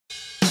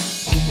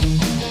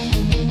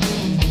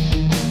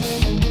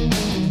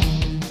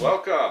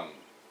Welcome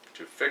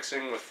to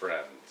Fixing with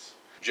Friends.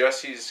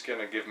 Jesse's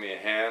going to give me a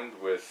hand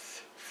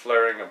with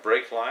flaring a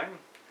brake line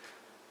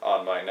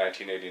on my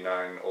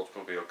 1989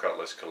 Oldsmobile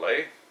Cutlass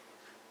Calais.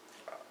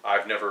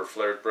 I've never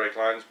flared brake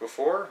lines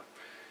before,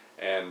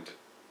 and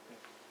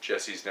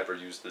Jesse's never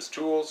used this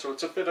tool, so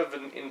it's a bit of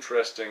an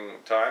interesting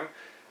time.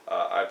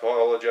 I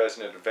apologize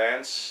in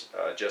advance.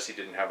 Jesse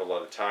didn't have a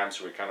lot of time,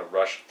 so we kind of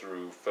rushed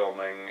through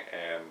filming,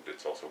 and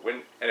it's also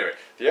wind. Anyway,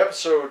 the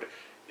episode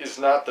is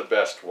not the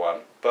best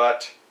one,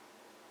 but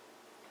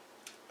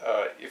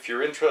if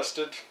you're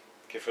interested,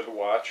 give it a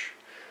watch.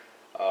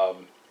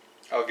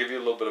 I'll give you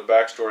a little bit of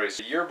backstory.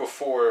 So, the year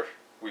before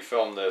we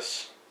filmed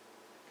this,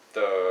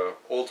 the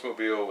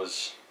Oldsmobile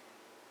was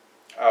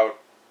out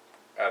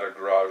at a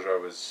garage I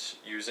was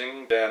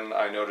using. Then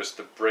I noticed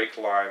the brake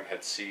line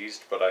had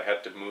seized, but I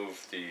had to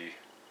move the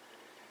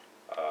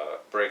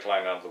brake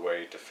line out of the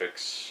way to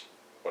fix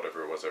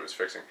whatever it was I was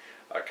fixing,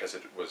 because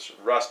it was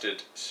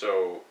rusted.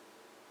 So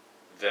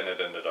then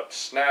it ended up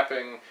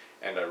snapping,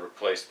 and I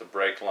replaced the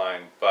brake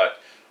line, but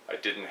I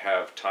didn't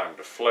have time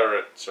to flare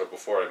it. So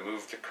before I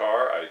moved the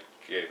car, I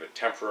gave a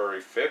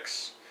temporary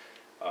fix.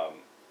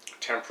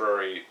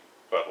 Temporary,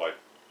 but like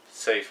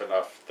safe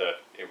enough that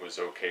it was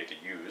okay to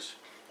use.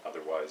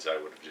 Otherwise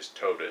I would have just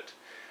towed it.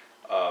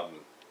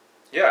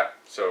 Yeah,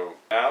 so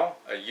now,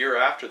 a year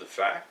after the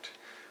fact,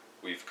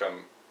 we've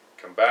come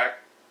back,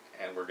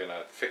 and we're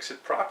gonna fix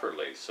it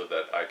properly so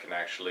that I can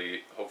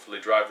actually hopefully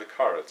drive the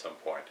car at some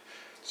point.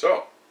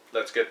 So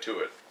let's get to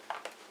it.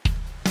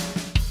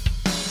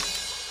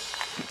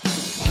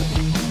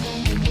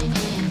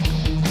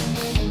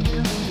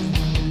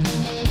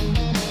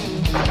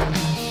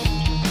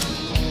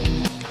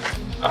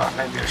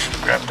 Maybe I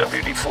should grab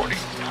WD-40.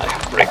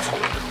 My brake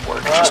fluid didn't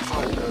work just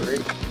fine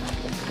already.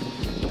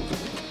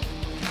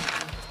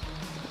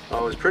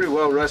 Oh, it was pretty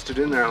well rusted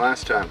in there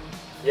last time.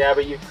 Yeah,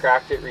 but you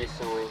cracked it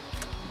recently.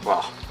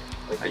 Well,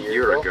 like a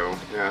year ago,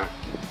 yeah.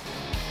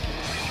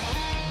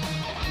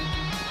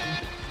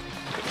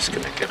 I'm just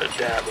gonna get a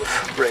dab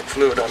of brake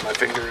fluid on my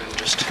finger and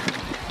just...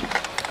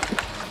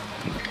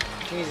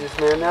 Jesus,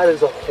 man, that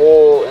is a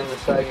hole in the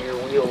side of your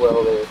wheel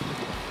well there.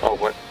 Oh,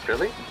 what?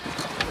 Really?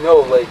 No,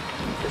 like,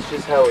 it's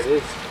just how it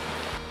is.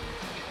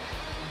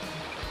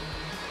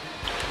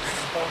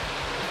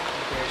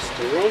 Your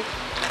steering?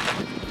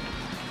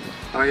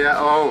 Oh yeah,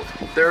 oh,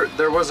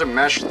 there was a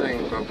mesh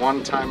thing, but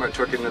one time I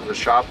took it into the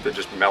shop, they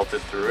just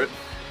melted through it,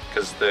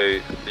 because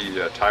the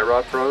tie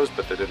rod froze,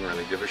 but they didn't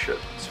really give a shit,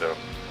 so.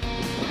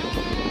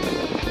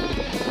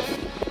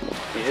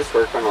 You just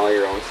work on all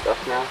your own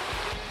stuff now?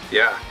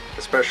 Yeah,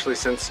 especially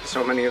since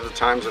so many of the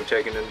times I've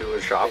taken into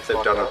a shop,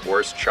 they've done a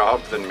worse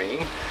job than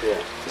me.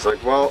 Yeah. It's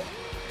like, well,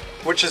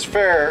 which is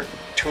fair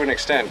to an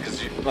extent,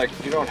 because you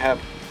don't have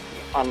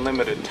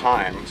unlimited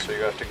time, so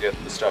you have to get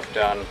the stuff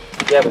done.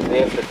 Yeah, but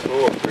they have the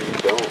tools where you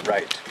don't.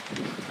 Right.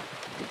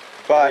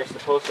 But you're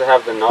supposed to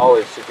have the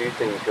knowledge to do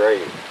things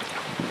right.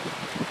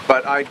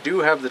 But I do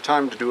have the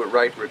time to do it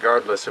right,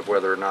 regardless of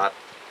whether or not.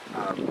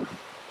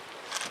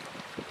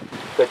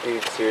 But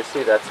dude,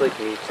 seriously, that's like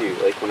me too.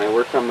 Like when I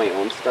work on my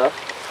own stuff,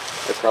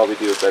 I probably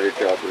do a better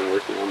job than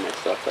working on my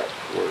stuff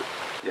at work.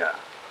 Yeah.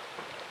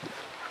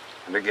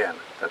 And again,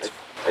 that's...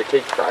 I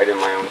take pride in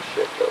my own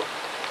shit though.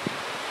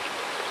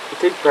 I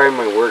take pride in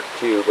my work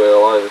too, but a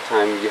lot of the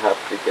time you have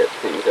to get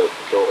things out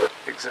the door.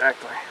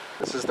 Exactly.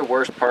 This is the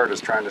worst part, is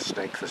trying to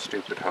snake the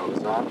stupid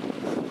hose on.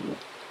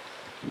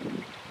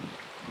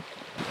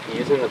 You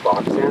using the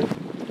box end?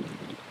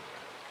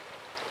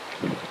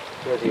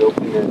 Or the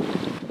open end?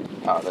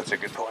 Oh, that's a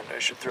good point. I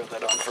should throw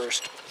that on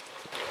first.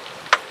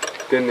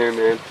 Been there,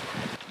 man.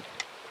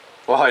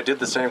 Well, I did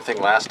the same thing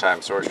last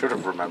time, so I should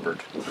have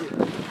remembered.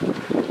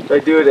 I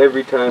do it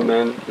every time,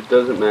 man. It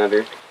doesn't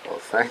matter. Well,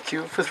 thank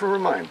you for the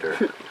reminder.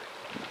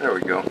 There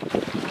we go.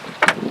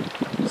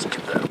 Let's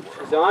give that a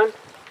whirl. Is it on?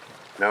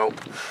 No.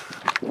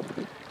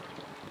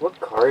 What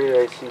car did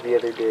I see the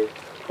other day?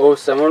 Oh,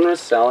 someone was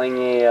selling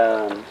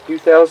a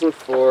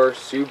 2004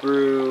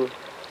 Subaru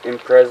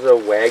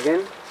Impreza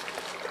wagon.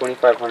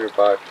 $2,500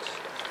 bucks.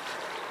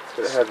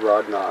 But it had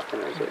rod knock,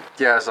 and I was like...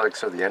 Yeah, it's like,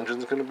 so the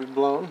engine's gonna be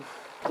blown?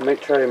 I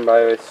might try and buy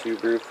a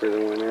Subaru for the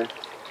winter.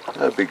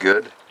 That'd be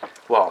good.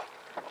 Well,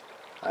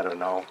 I don't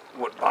know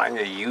what buying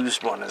a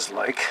used one is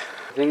like.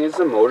 The thing is,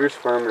 the motors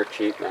for them are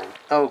cheap, man.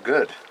 Oh,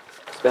 good.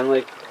 Spend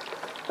like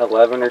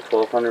 11 or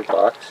 1,200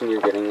 bucks, and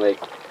you're getting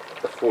like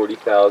a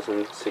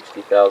 40,000,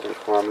 60,000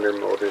 kilometer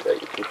motor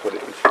that you can put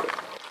into it.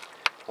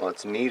 Well,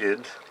 it's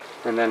needed.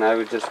 And then I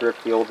would just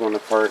rip the old one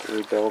apart and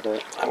rebuild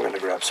it. I'm gonna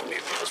grab some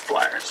of those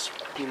pliers.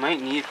 You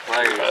might need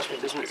pliers.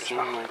 It doesn't seem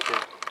like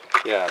it.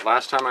 Yeah,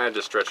 last time I had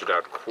to stretch it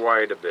out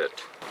quite a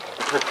bit.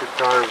 Touch your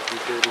car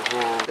with your dirty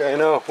hand. Yeah, I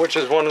know, which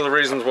is one of the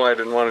reasons why I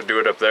didn't want to do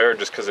it up there,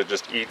 just because it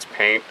just eats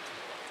paint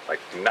like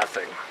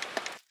nothing.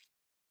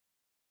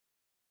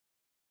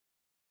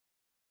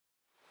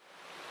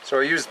 So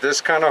I use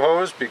this kind of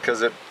hose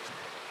because it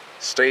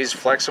stays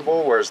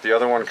flexible, whereas the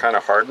other one kind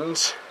of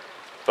hardens.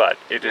 But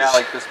it is... Yeah,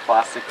 like this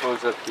plastic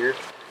hose up here.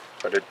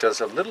 But it does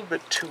a little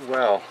bit too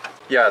well.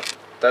 Yeah,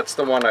 that's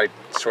the one I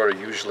sort of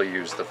usually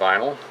use, the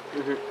vinyl.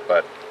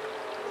 But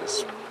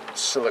this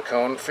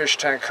silicone fish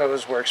tank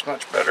hose works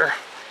much better.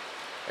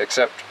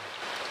 Except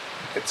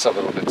it's a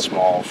little bit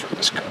small for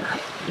this car.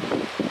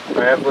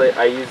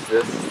 I use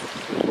this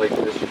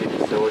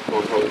shitty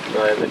silicone hose,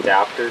 so I have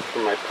adapters for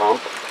my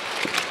pump,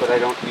 but I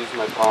don't use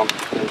my pump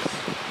because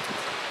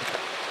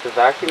the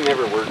vacuum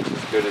never works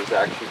as good as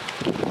actually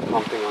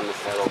pumping on the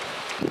pedal.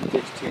 It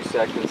takes 2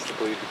 seconds to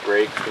bleed the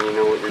brakes and you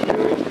know what you're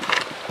doing.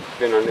 I've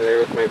been under there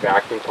with my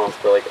vacuum pump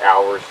for like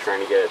hours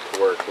trying to get it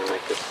to work, and I'm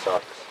like, this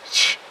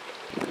sucks.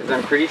 Because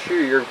I'm pretty sure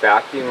your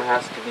vacuum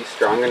has to be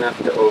strong enough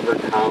to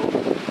overcome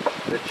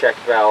the check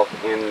valve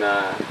in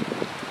the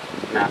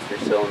master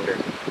cylinder.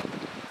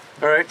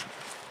 Alright.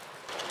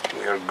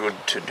 We are good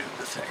to do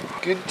the thing.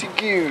 Good to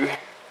go.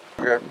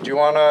 Okay. Do you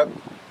want to...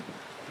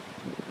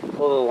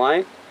 Pull the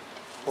line?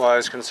 Well, I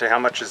was going to say, how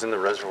much is in the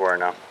reservoir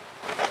now?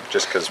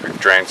 Just because we've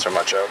drained so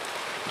much out.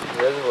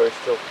 The reservoir is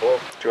still full.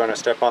 Do you want to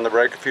step on the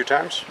brake a few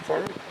times for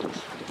me?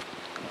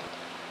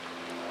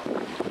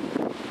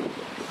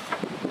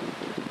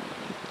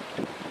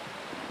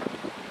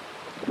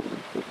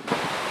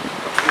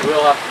 You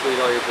will have to bleed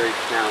all your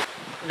brakes now.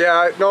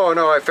 Yeah,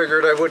 no, I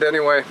figured I would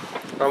anyway.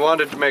 I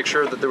wanted to make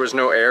sure that there was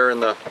no air in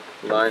the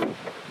line.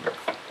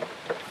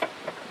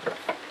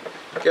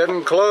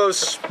 Getting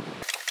close.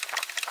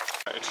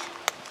 Right.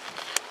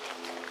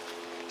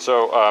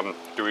 So,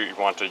 do we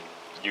want to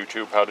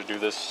YouTube how to do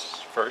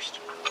this first?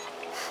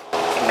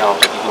 No,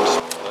 you can just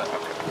pull it.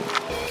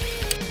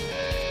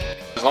 Okay.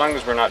 As long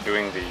as we're not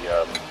doing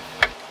the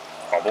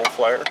bubble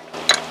flare, it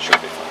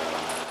should be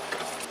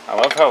fine. I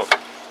love how,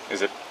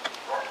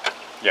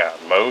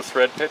 low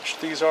thread pitch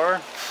these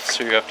are,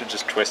 so you have to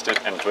just twist it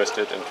and twist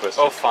it and twist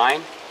it. Oh,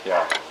 fine?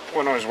 Yeah.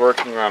 When I was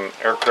working on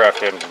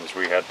aircraft engines,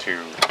 we had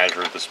to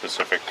measure the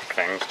specific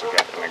things to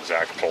get an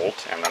exact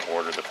bolt and then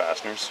order the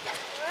fasteners.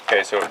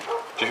 Okay, so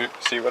do you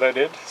see what I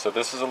did? So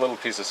this is a little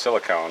piece of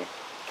silicone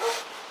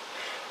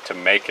to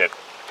make it.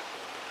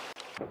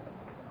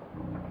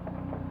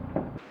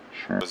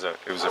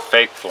 It was a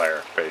fake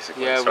flare,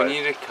 basically. Yeah, so we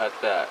need to cut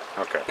that.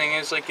 Okay. The thing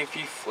is, like, if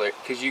you flare,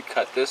 because you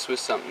cut this with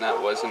something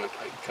that wasn't a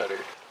pipe cutter.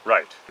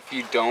 Right. If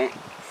you don't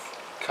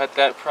cut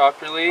that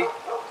properly,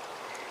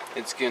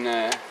 it's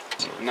gonna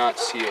not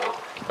seal.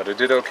 But it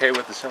did okay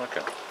with the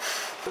silicone.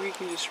 We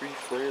can just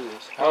reflare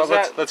this. Well,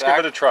 let's give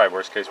it a try.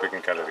 Worst case, we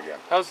can cut it again.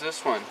 How's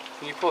this one?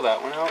 Can you pull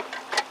that one out?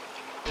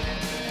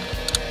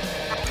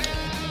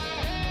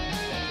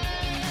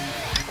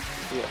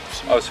 Yeah.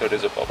 Oh, so it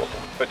is a bubble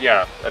one. But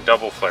yeah, a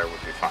double flare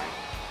would be fine.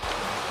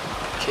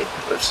 Okay,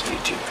 let's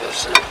YouTube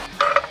this then.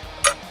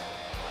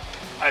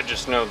 I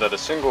just know that a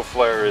single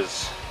flare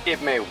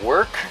it may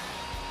work,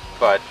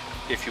 but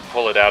if you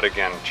pull it out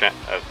again,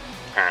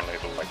 apparently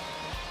it'll like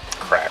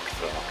crack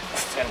the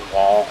thin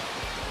wall.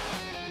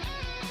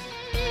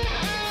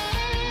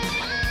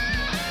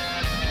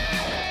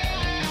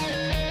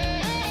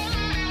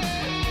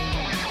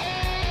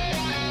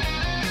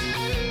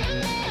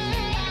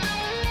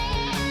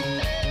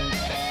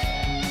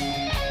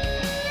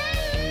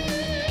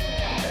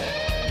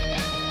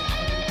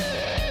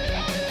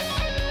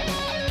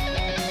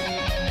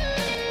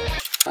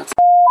 That's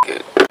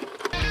good.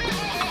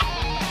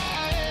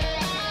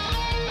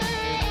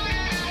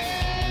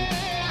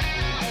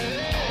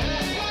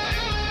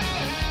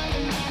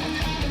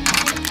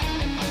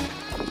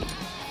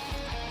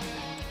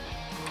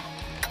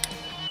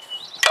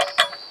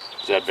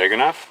 Is that big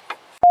enough?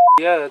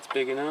 Yeah, that's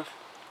big enough.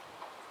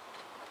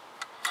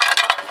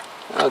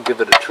 I'll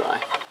give it a try.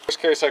 In this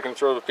case, I can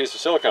throw the piece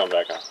of silicone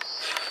back on.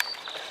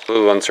 A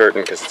little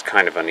uncertain because it's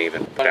kind of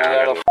uneven.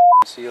 That'll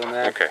seal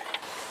that. Okay.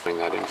 Bring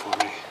that in for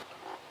me.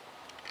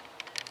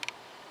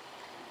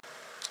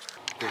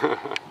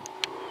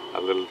 A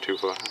little too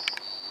far.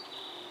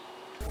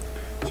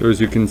 So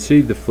as you can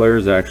see, the flare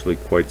is actually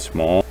quite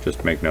small.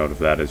 Just make note of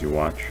that as you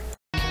watch.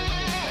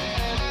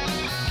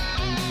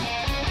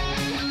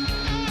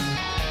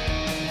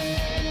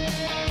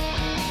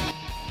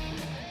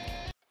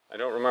 I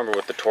don't remember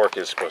what the torque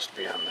is supposed to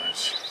be on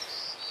this.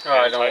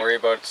 Oh, don't worry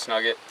about it,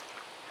 snug it.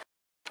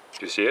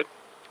 Do you see it?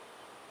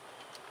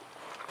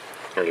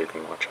 Or you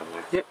can watch on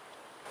there. Yep.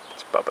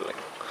 It's bubbling.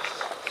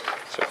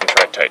 So you can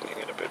try tightening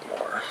it a bit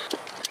more.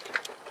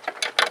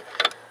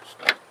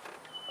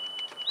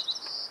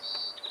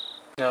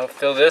 Now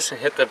fill this and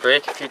hit the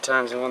brake a few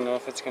times and we'll know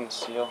if it's going to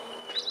seal.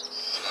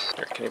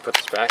 Here, can you put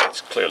this back? It's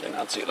clearly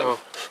not sealing.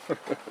 Oh.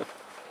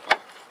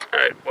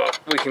 Alright, well,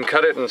 we can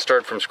cut it and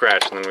start from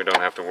scratch and then we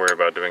don't have to worry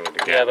about doing it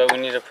again. Yeah, but we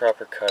need a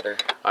proper cutter.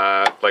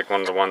 Like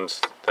one of the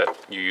ones that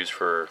you use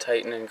for...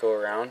 Tighten and go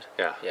around?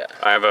 Yeah. Yeah.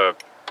 I have a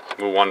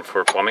one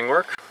for plumbing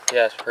work.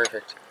 Yeah, it's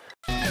perfect.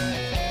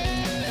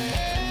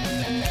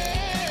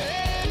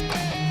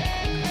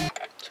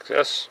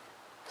 Success.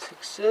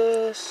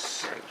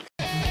 Success.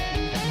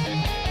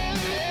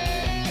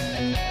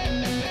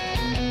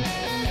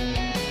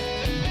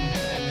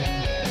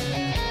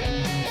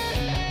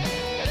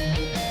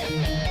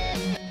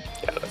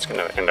 Yeah, that's going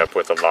to end up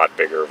with a lot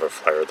bigger of a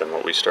flare than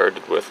what we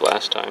started with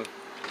last time.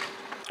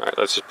 Alright,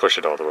 let's just push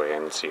it all the way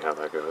in and see how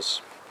that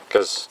goes.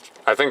 Because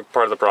I think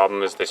part of the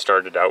problem is they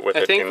started out with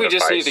it in the vise. I think we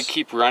just need to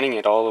keep running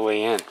it all the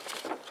way in.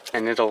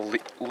 And it'll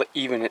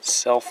even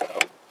itself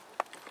out.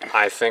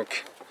 I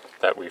think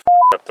that we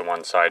f***ed up the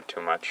one side too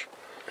much.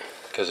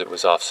 Because it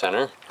was off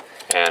center.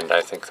 And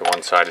I think the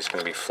one side is going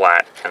to be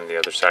flat and the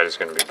other side is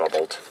going to be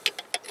bubbled.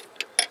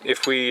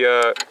 If we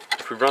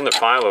run the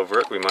file over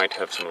it, we might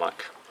have some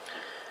luck.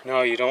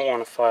 No, you don't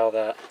want to file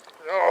that.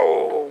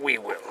 Oh, we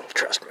will.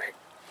 Trust me.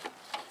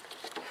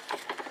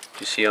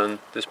 You see on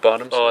this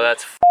bottom side? Oh,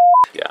 that's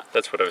yeah,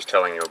 that's what I was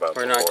telling you about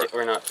before.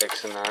 We're not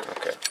fixing that.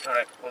 Okay.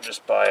 Alright, we'll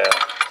just buy a...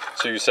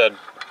 So you said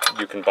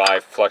you can buy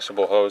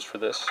flexible hose for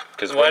this?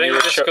 Why don't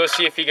you just go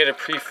see if you get a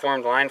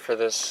preformed line for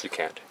this? You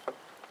can't.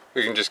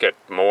 We can just get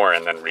more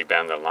and then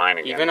reband the line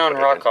again. Even on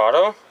Rock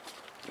Auto?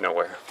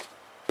 Nowhere.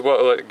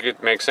 Well,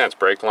 it makes sense.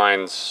 Brake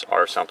lines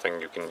are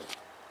something you can...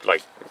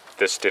 Like,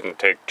 this didn't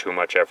take too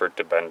much effort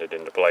to bend it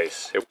into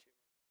place.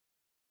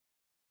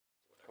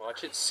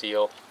 Watch it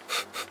seal.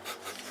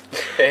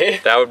 Hey?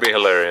 That would be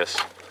hilarious.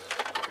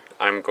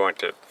 I'm going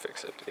to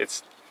fix it.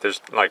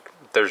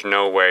 There's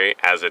no way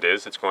as it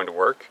is it's going to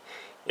work.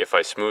 If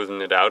I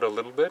smoothen it out a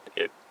little bit,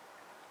 it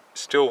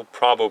still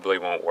probably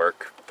won't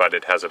work, but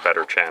it has a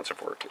better chance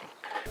of working.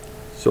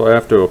 So I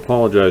have to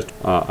apologize.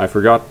 I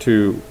forgot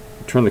to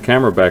turn the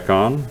camera back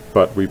on,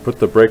 but we put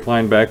the brake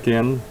line back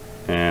in,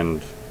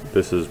 and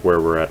this is where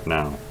we're at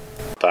now.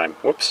 Time.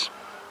 Whoops.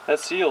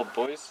 That's sealed,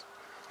 boys.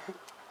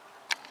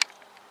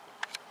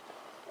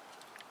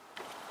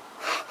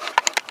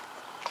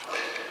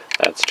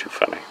 That's too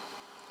funny.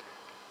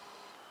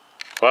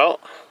 Well,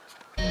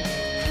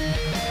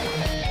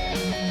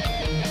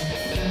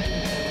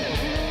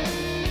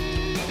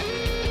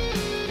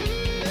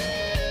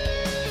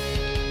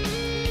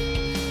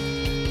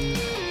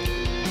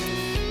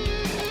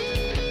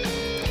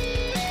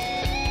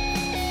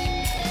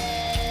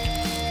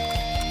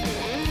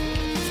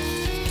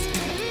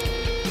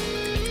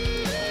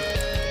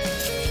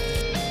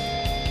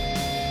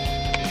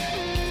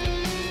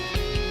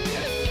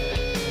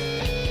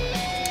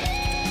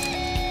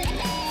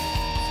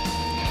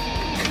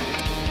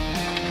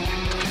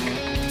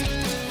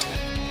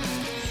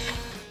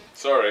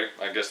 sorry,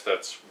 I guess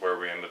that's where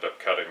we ended up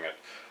cutting it.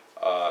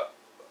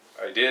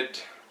 I did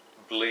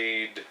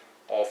bleed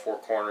all four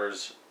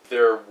corners.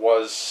 There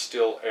was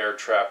still air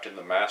trapped in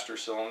the master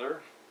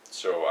cylinder,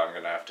 so I'm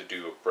going to have to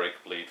do a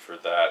brake bleed for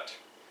that,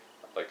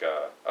 like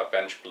a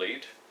bench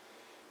bleed.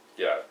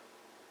 Yeah.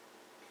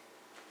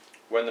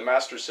 When the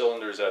master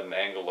cylinder is at an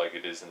angle like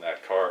it is in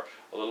that car,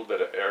 a little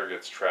bit of air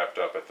gets trapped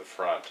up at the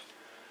front.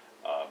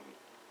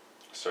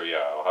 So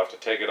yeah, I'll have to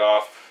take it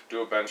off,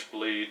 do a bench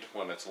bleed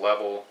when it's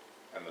level,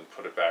 and then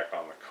put it back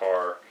on the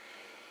car.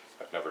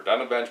 I've never done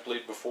a bench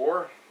bleed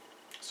before,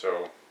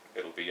 so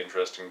it'll be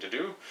interesting to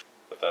do,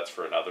 but that's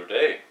for another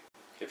day.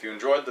 If you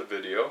enjoyed the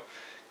video,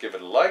 give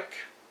it a like,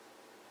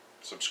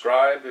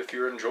 subscribe if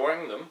you're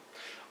enjoying them.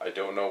 I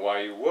don't know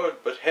why you would,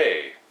 but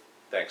hey,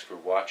 thanks for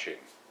watching.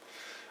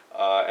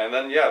 And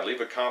then yeah, leave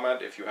a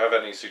comment if you have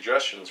any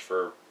suggestions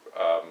for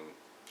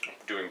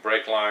doing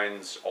brake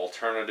lines,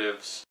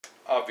 alternatives.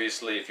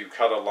 Obviously, if you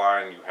cut a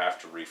line, you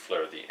have to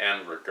reflare the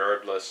end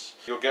regardless.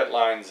 You'll get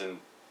lines in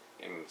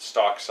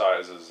stock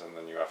sizes, and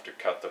then you have to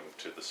cut them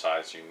to the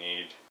size you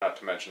need. Not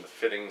to mention the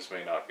fittings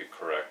may not be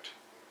correct.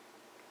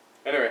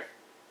 Anyway,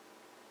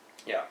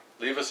 yeah,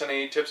 leave us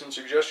any tips and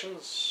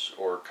suggestions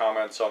or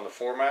comments on the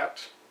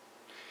format.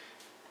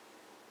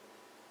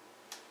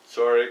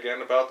 Sorry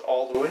again about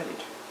all the wind.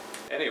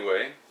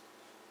 Anyway,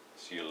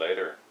 see you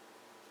later.